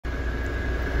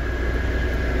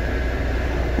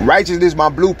Righteousness, my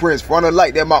blueprints, front of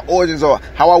light that my origins are.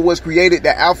 How I was created,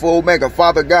 the Alpha Omega,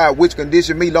 Father God, which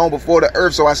conditioned me long before the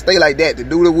earth. So I stay like that, to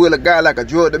do the will of God like a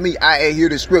drug to me. I adhere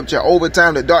to scripture. Over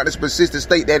time, the darkness persistent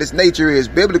state that its nature is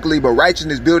biblically, but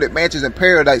righteousness builded mansions in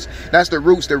paradise. That's the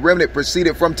roots the remnant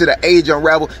proceeded from to the age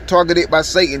unraveled, targeted by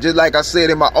Satan, just like I said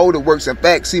in my older works. In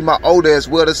fact, see my older as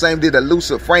well, the same did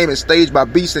elusive frame and staged by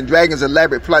beasts and dragons,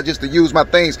 elaborate plot just to use my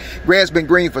things. Grass been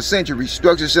green for centuries.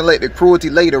 Structure should let the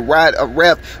cruelty lay the ride of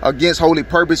wrath against holy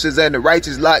purposes and the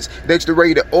righteous lots. Dexsta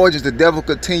rated origins, the devil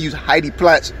continues Heidi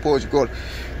plots. Poetry Quarter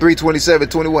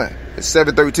 327-21 at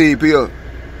 7:13 p.m.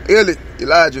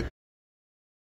 Elijah.